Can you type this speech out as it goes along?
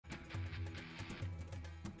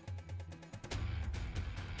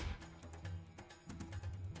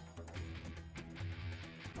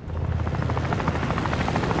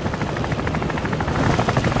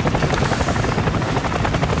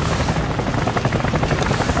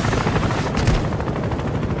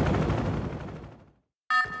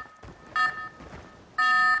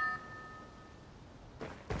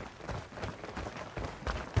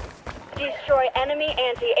enemy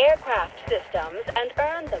anti-aircraft systems and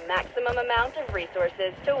earn the maximum amount of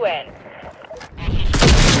resources to win.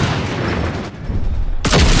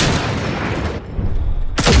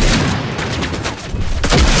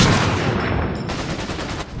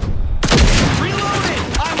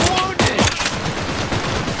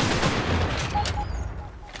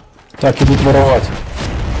 Так, идут воровать.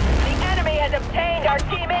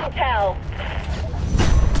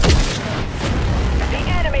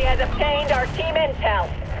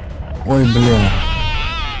 Ой, бля.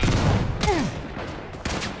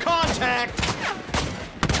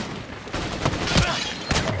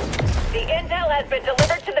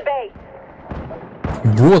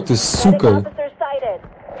 Боты, сука.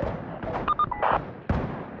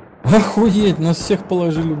 Охуеть, нас всех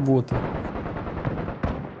положили боты.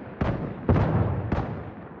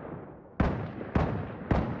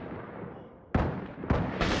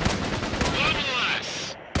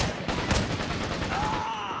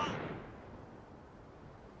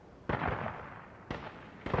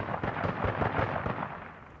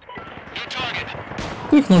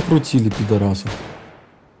 Их накрутили, пидорасов.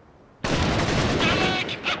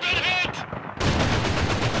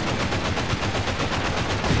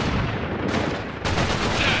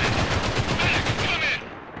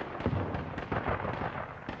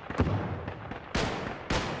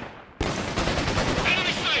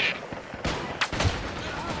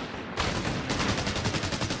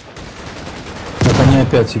 Так они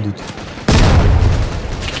опять идут.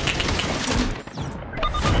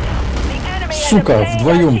 Сука,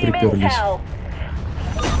 вдвоем приперлись.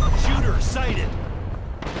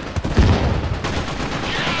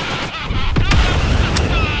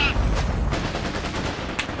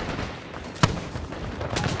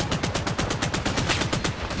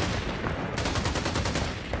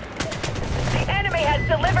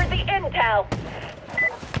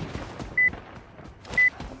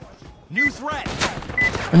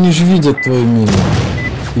 Они же видят твою мину.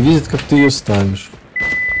 И видят, как ты ее ставишь.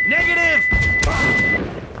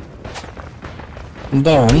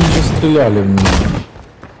 Да, они же стреляли в меня.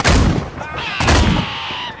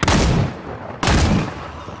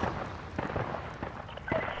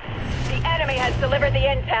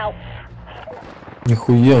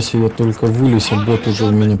 Нихуя себе, только вылез, а бот уже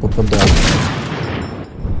в меня попадает.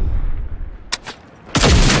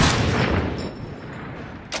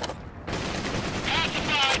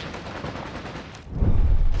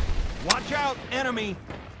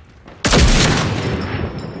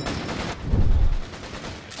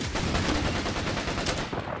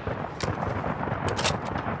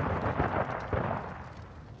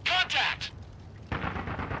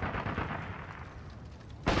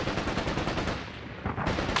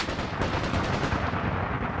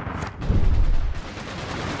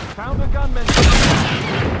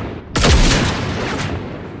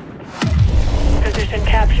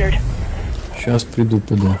 Сейчас приду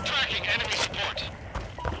туда.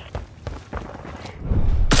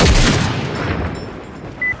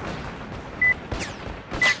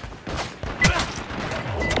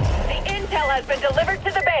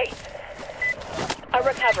 A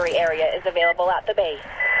recovery area is available at the base.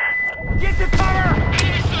 Get to cover!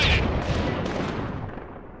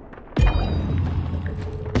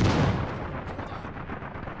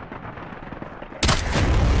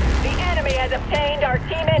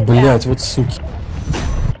 Блять, вот суки.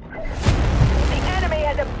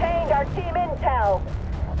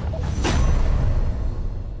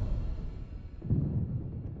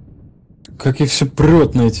 Как их все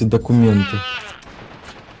прет на эти документы.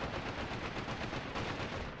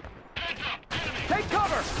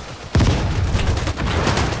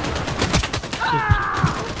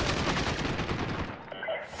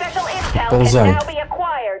 Ползай.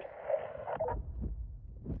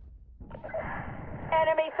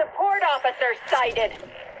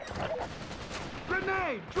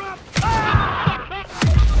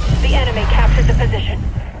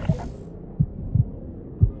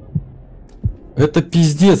 Это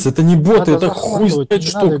пиздец, это не боты, это хуй знает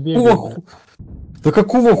что. Да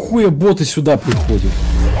какого хуя боты сюда приходят?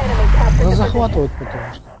 Надо захватывать,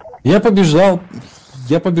 потому что. Я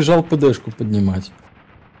побежал ПДшку поднимать.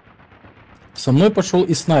 Со мной пошел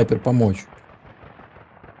и снайпер помочь.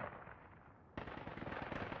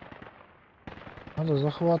 Надо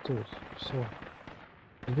захватывать. Все.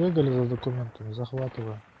 Бегали за документами,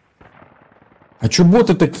 захватываем. А чё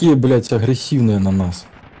боты такие, блядь, агрессивные на нас?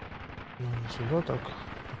 Ну, сюда так.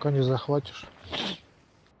 Пока не захватишь.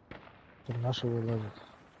 Там наши вылазят.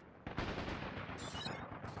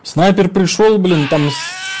 Снайпер пришел, блин, там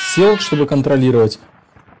сел, чтобы контролировать.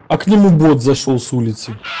 А к нему бот зашел с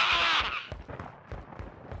улицы.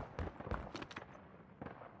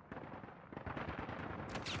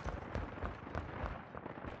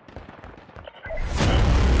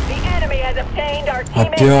 The enemy has obtained our team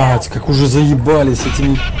Опять, intel. как уже заебали с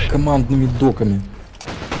этими командными доками.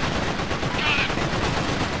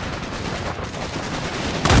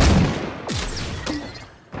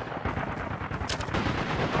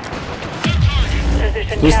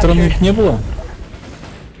 Position С той стороны captured. их не было?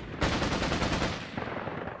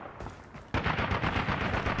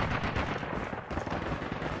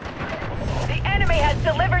 The enemy has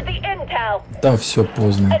delivered the intel. Да, все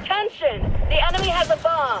поздно. Attention! The enemy has a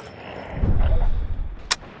bomb.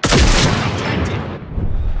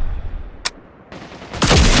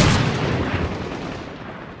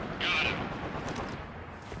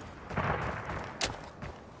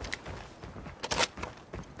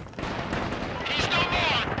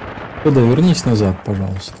 Куда, вернись назад,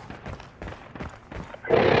 пожалуйста.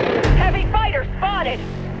 Heavy fighter spotted.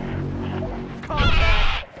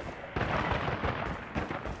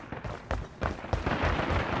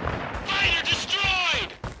 Fighter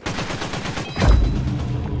destroyed!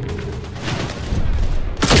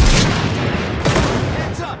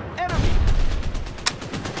 Heads up! Enemy!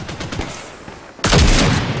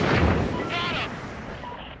 Got him!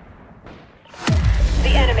 The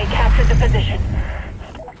enemy captured the position.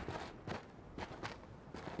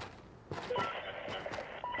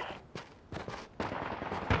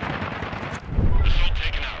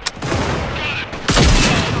 Taken out.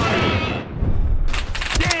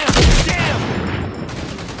 Damn! Damn!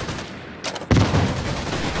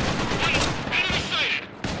 Enemy sighted!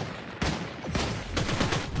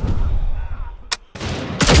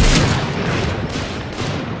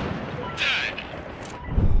 Dead!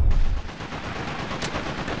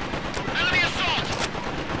 Enemy assault!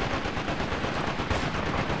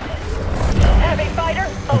 Heavy fighter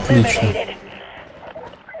eliminated.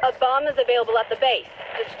 A bomb is available at the base.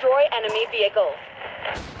 Destroy enemy vehicles.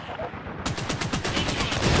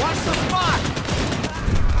 Watch the spot!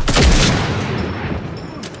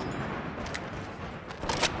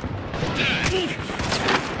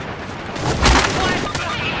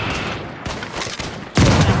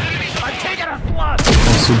 I'm taking a slug!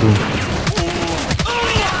 Сейчас иду.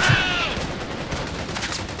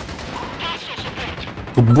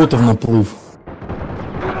 Тут ботов наплыв.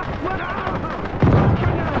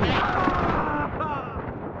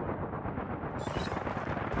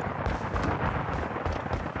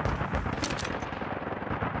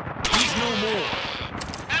 He's no more.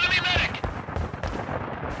 Enemy medic!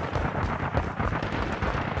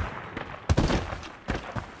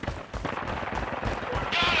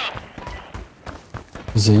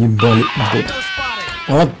 Заебали бот.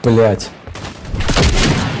 Вот, блядь.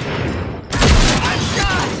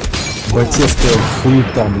 Ботецкая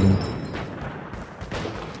хуета, блин.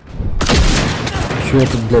 Чё я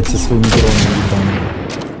тут, блядь, со своими дронами ебаными?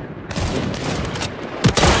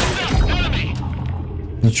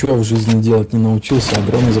 Ничего в жизни делать не научился, а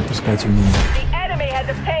дроны запускать умею. The enemy has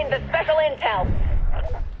obtained the special intel.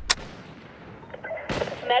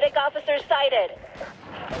 Medic officers sighted.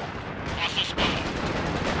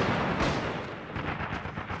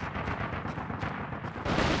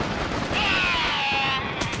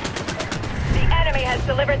 The enemy has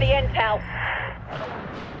delivered the intel.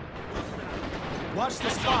 Watch the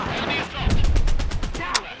spot!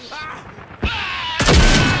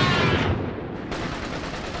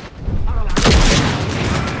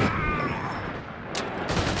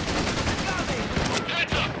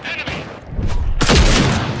 Heads up! Enemy!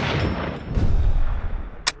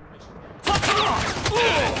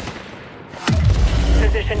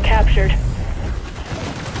 Position captured.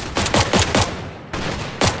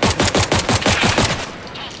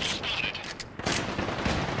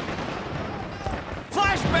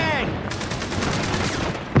 Flashbang!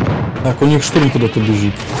 Так, у них штурм куда-то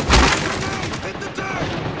бежит.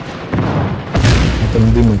 Я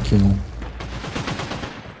там дыма кинул.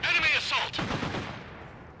 Enemy assault!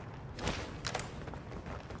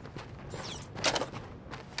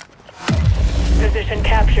 Position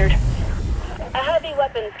captured. A heavy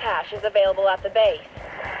weapons cache is available at the base.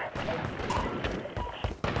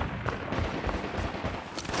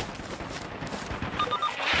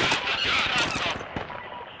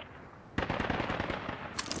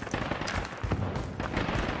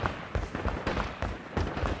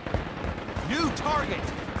 New target!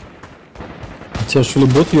 Тебя что ли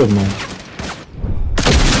бот ёбнул?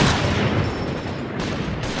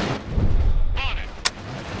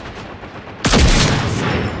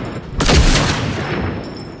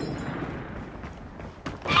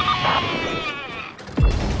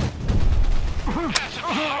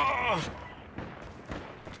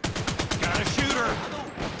 Got a shooter!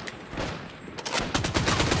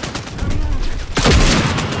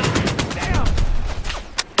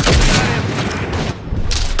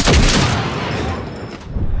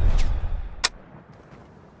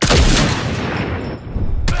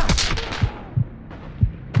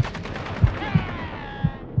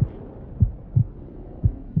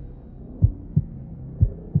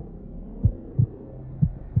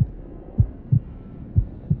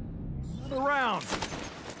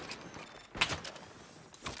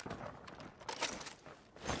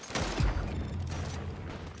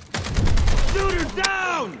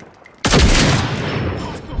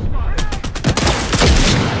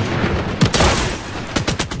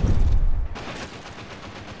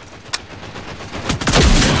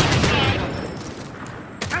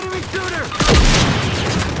 Shooter!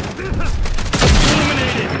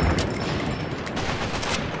 Eliminated!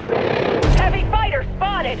 Heavy fighter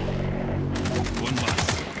spotted! One less.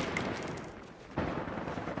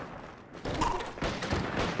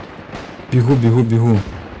 Бегу, бегу, бегу.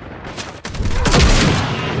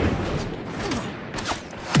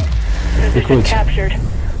 Position Прикольно. captured.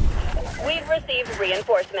 We've received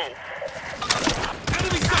reinforcements.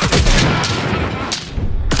 Enemy sighted!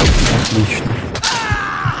 Отлично.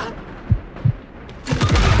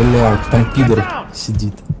 Бля, там пидор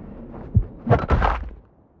сидит.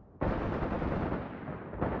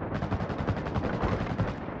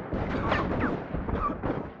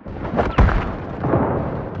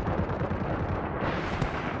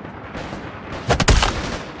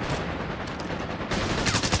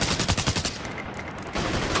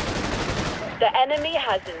 The enemy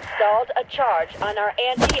has installed a charge on our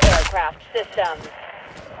anti-aircraft systems.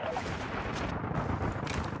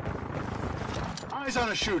 Eyes on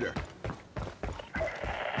a shooter.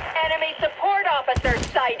 Enemy support officer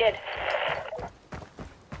sighted.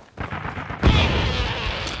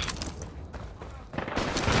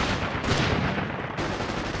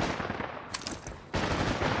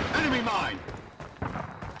 Enemy mine.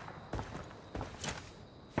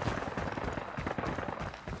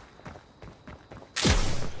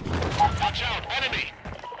 Watch out, enemy.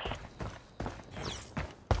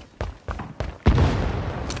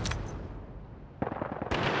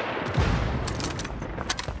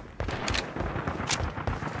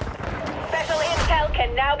 Special intel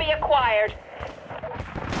can now be acquired.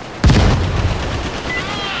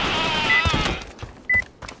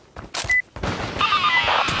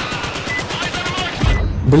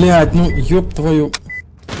 Блять, ну ёб твою.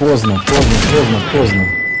 Поздно, поздно, поздно, поздно.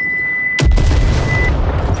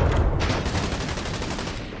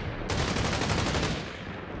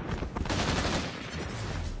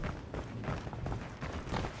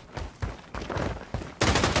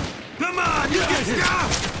 Come on, you can stop!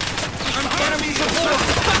 Enemy support!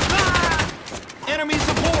 Enemy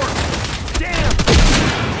support! Damn!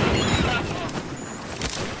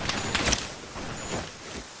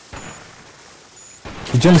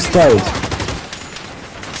 Идем ставить.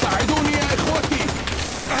 ساعدوني يا اخوتي!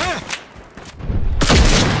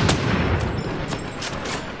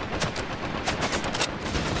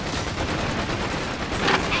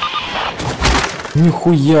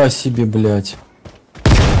 Нихуя себе, блять.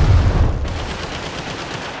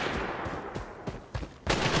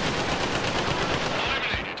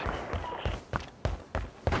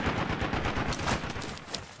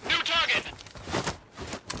 New target!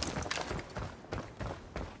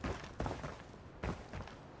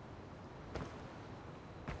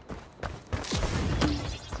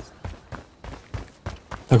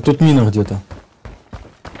 Так, тут мина где-то.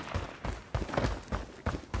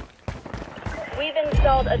 We've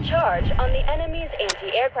installed a charge on the enemy's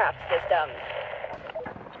anti-aircraft systems.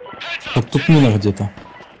 Heads up! Так, тут мина где-то.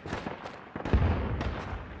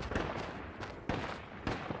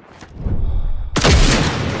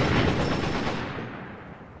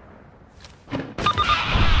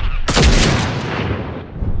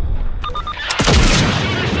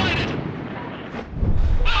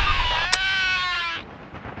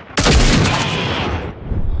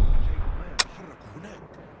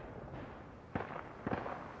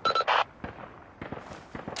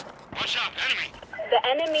 Watch out, enemy! The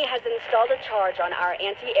enemy has installed a charge on our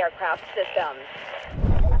anti-aircraft systems.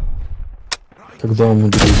 Когда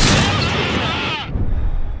умудрился.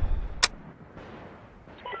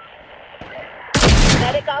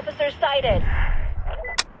 Medic officer sighted.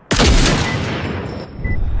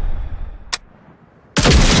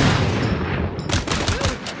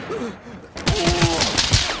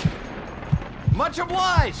 Much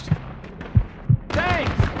obliged!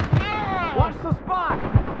 Thanks! Watch the spot!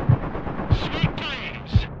 Sweet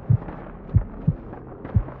dreams!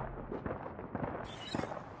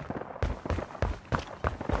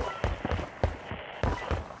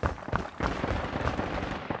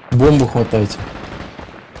 Бомбу хватайте.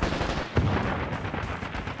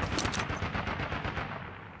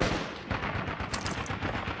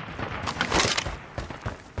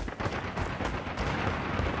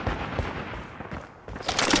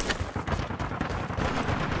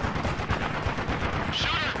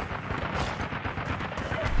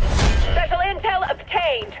 Special intel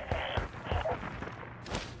obtained.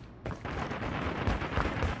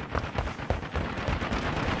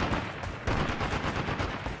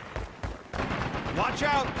 Watch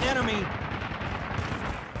out, enemy!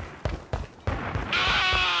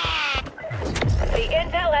 The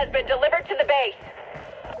intel has been delivered to the base.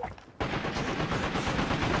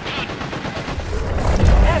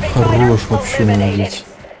 Heavy Хорош, fighter вообще eliminated. молодец.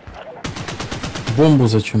 Бомбу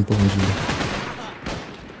зачем положили?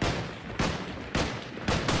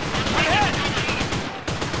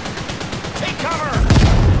 Take cover!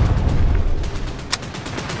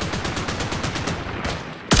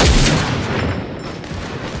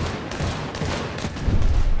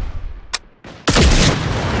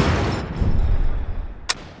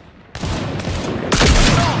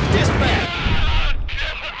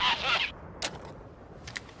 Dispatch!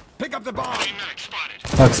 Pick up the bomb!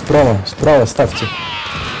 Так, справа ставьте.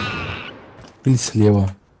 Или слева.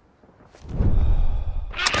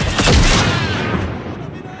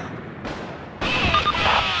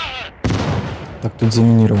 Так, тут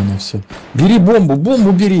заминировано все. Бери бомбу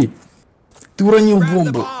бери! Ты уронил Grab the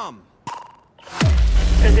бомбу. bomb!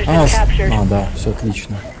 Position captured. Да, все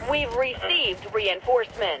отлично. We've received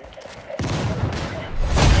reinforcement.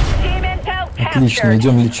 Team intel Отлично, captured.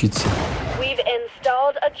 идем лечиться. We've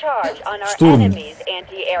installed a charge on our Штурм. enemy's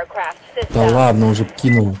anti-aircraft Да system. ладно, уже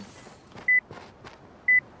кинул.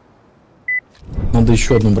 Надо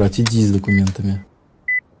еще одну брать, иди с документами.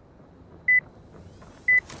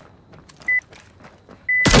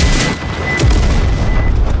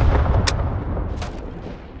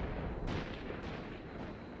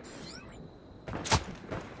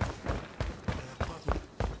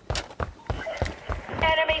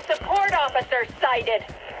 Enemy support officer sighted.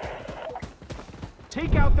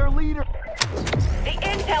 Take out their leader! The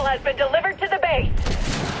intel has been delivered to the base.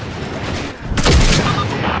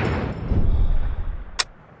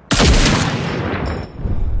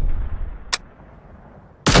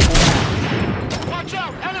 Watch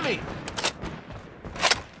out! Enemy!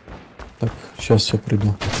 Так, сейчас все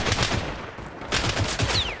приду.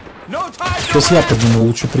 No time to Сейчас я rest! подниму,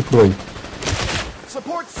 лучше прикрой.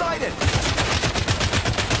 Support sighted!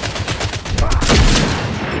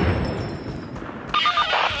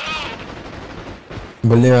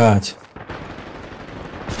 Блять.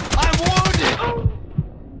 I'm wounded!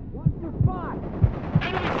 Watch the spot!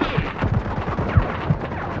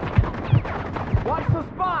 Watch the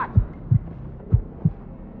spot!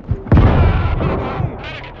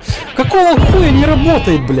 Какого хуя не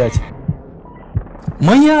работает, блять?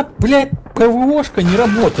 Моя, блять, ПВОшка не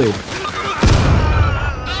работает.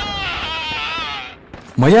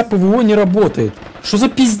 Моя ПВО не работает. Что за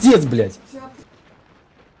пиздец, блять?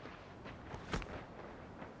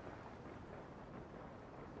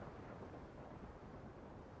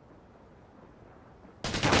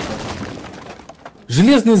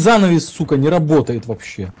 Железный занавес, сука, не работает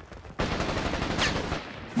вообще.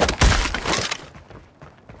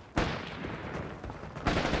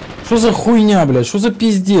 Что за хуйня, блядь? Что за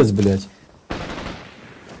пиздец, блядь?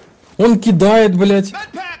 Он кидает, блядь.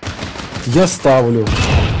 Я ставлю.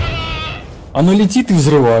 Оно летит и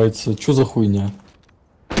взрывается. Что за хуйня?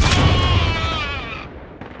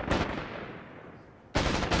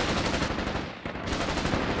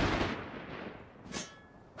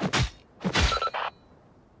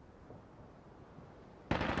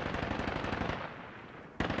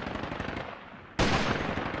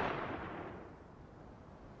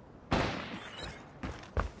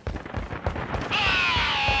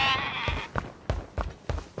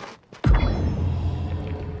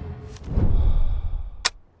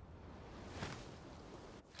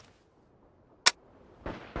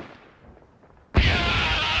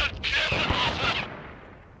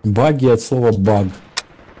 Баги от слова баг.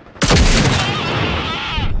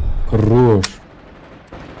 Хорош.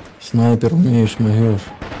 Снайпер, умеешь, могешь.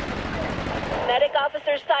 Medic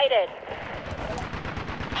officer sighted.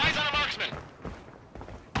 Eyes on a marksman!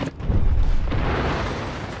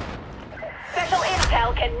 Special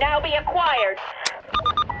intel can now be acquired.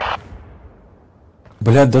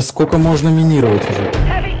 Блядь, да сколько можно минировать уже?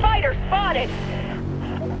 Heavy fighter spotted.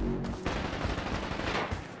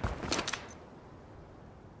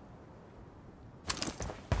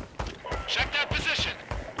 Check that position!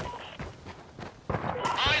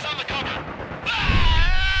 Eyes on the cover!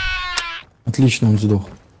 Отлично, он сдох.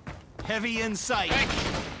 Heavy in sight!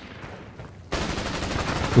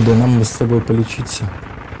 Куда нам бы с тобой полечиться?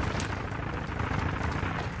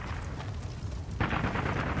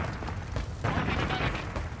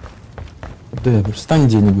 Да, встань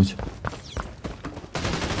где-нибудь.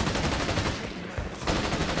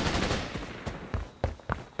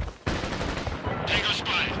 Tango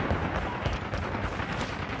spotted!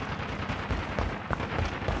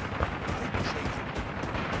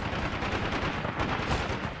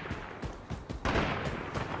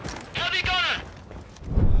 Heavy gunner!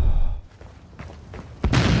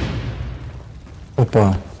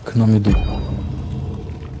 Опа, к нам идут.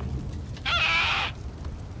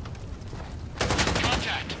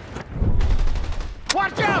 Contact!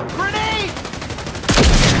 Watch out! Grenade!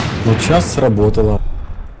 Вот сейчас сработало.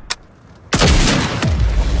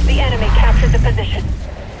 The enemy captured the position.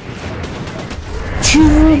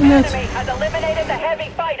 Чего, The блядь? enemy has eliminated the heavy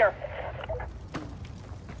fighter.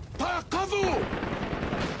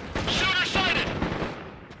 Shooter sighted!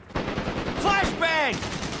 Flashbang!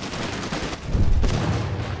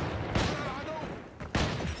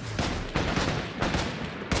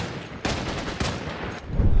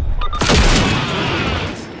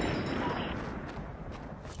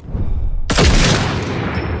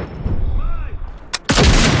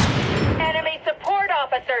 Enemy support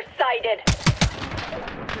officer sighted.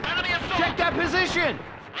 Enemy assault! Check that position!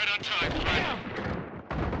 Right on time. Right.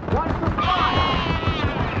 Watch the spot!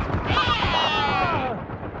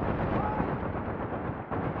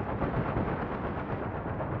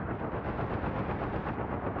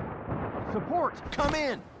 Support, come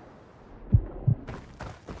in!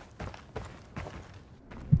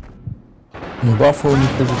 Ну бафа у них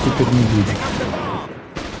уже теперь не будет.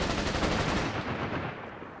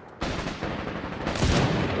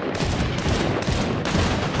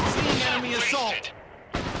 Seeing enemy assault!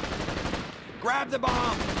 Grab the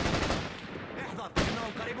bomb!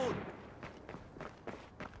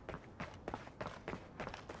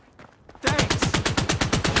 Thanks!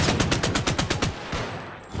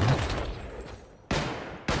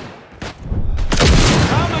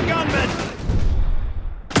 Found the gunman!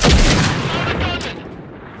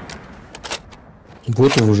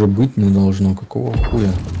 Ботов уже быть не должно. Какого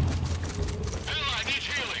хуя? Ally needs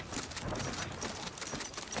healing!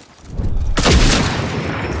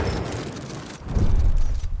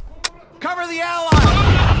 Cover the ally!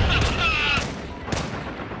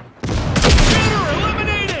 Shooter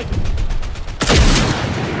eliminated!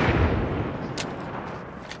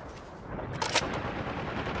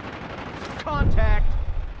 Contact!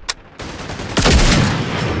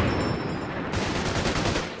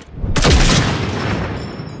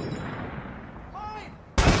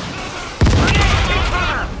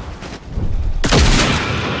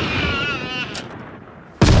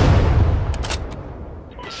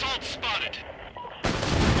 Assault spotted!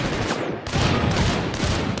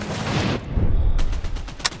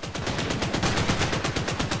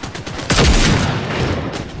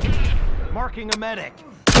 Marking a medic.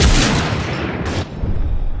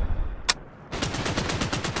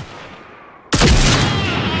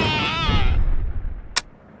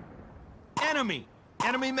 Enemy!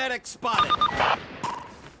 Enemy medic spotted!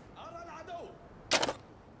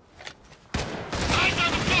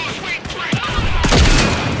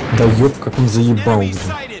 Да ёб, как он заебал Enemy уже.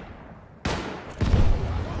 sighted!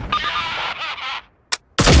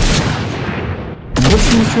 Он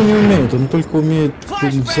больше ничего не умеет, он только умеет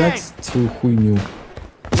взять свою хуйню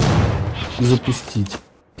и запустить.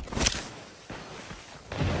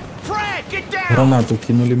 Frag, get down! Гранату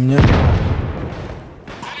кинули мне. Enemy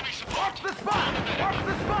support! Mark the spot! Mark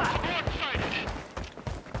the spot! Support sighted!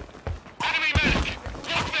 Enemy medic!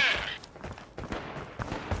 Look there!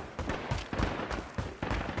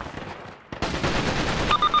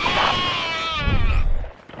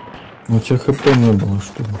 У тебя хп не было,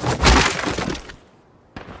 что ли?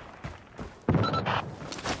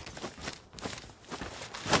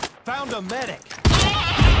 Found a medic!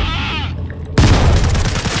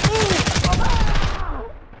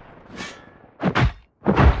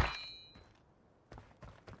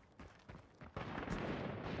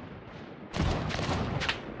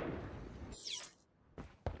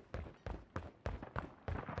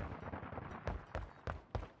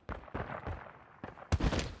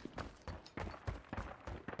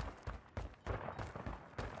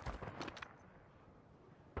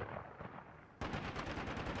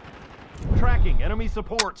 Tracking enemy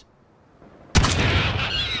support. Look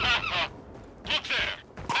there!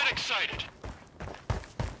 Medic sighted!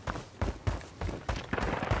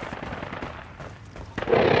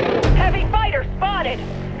 Heavy fighter spotted.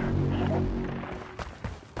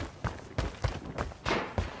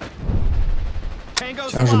 Tango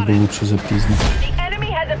Тяжек бы spotted! лучше запиздить. The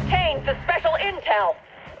enemy has obtained the special intel.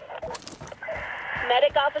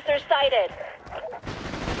 Medic officer sighted.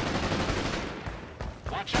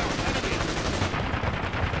 Watch out! Enemy!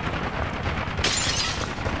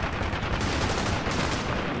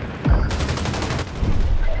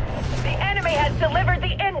 The enemy has delivered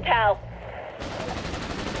the intel.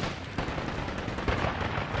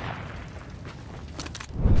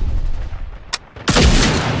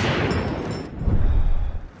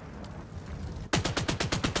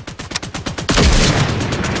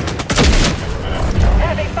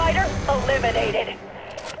 Heavy fighter eliminated.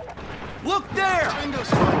 Look there! Tango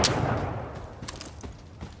spotted!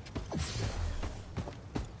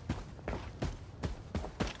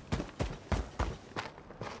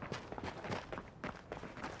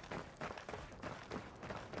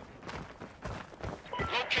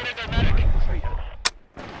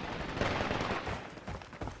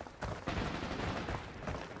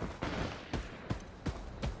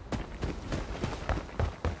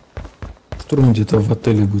 Штурм где-то в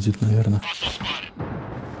отеле будет, наверное.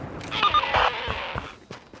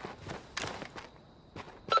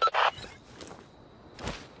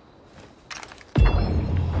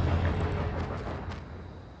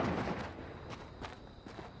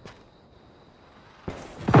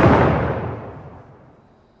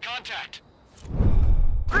 Contact.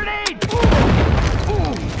 Grenade!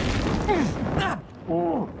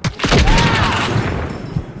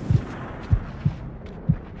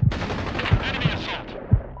 Enemy assault.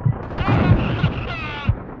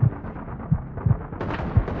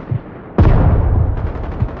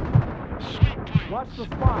 Sweet play. Watch the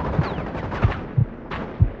spot.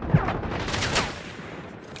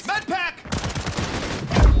 Medpack.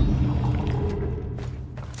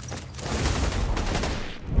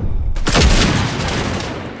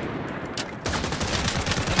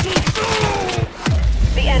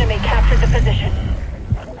 The enemy captured the position.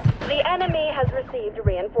 The enemy has received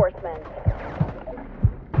reinforcements.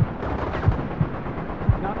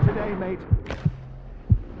 Not today, mate.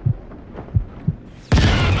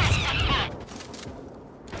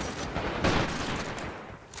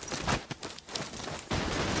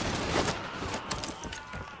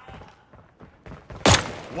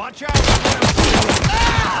 Watch out.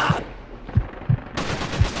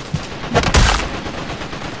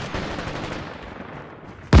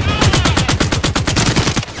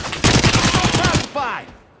 Classified.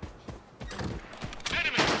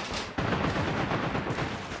 Enemy.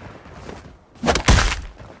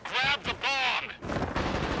 Grab the bomb.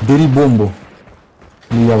 Бери бомбу.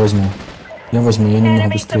 Или я возьму. Я возьму, я немного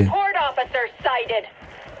Enemy быстрее. support officer sighted.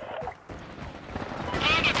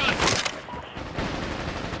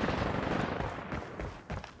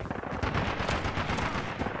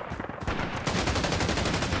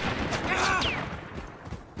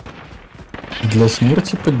 Для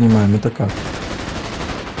смерти поднимаем, это как?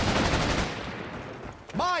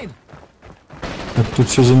 Mine. Так тут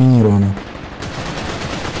все заминировано.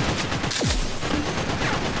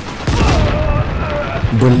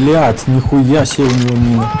 Блять, нихуя себе у него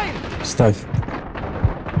мина. Ставь.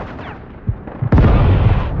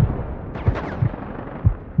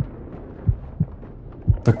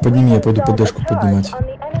 Так, подними, я пойду поддержку поднимать. On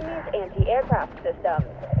the enemy's anti-aircraft systems.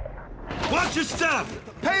 Watch your step.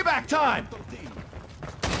 Payback time.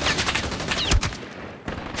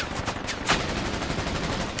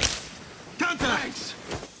 Contact.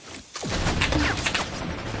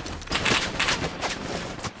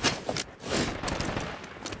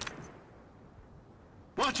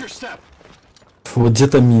 Watch your step. Вот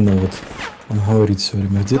где-то мина, вот. Он говорит все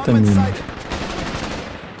время, где-то мина.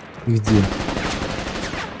 И где?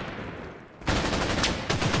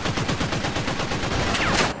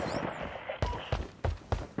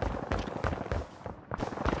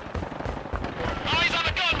 Eyes on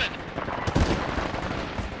a gunman.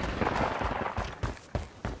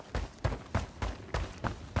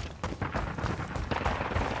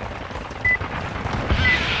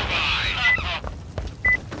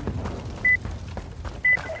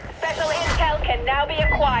 Special intel can now be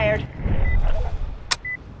acquired.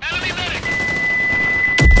 Enemy medic.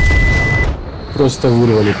 Просто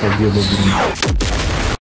вырвали победу, блин.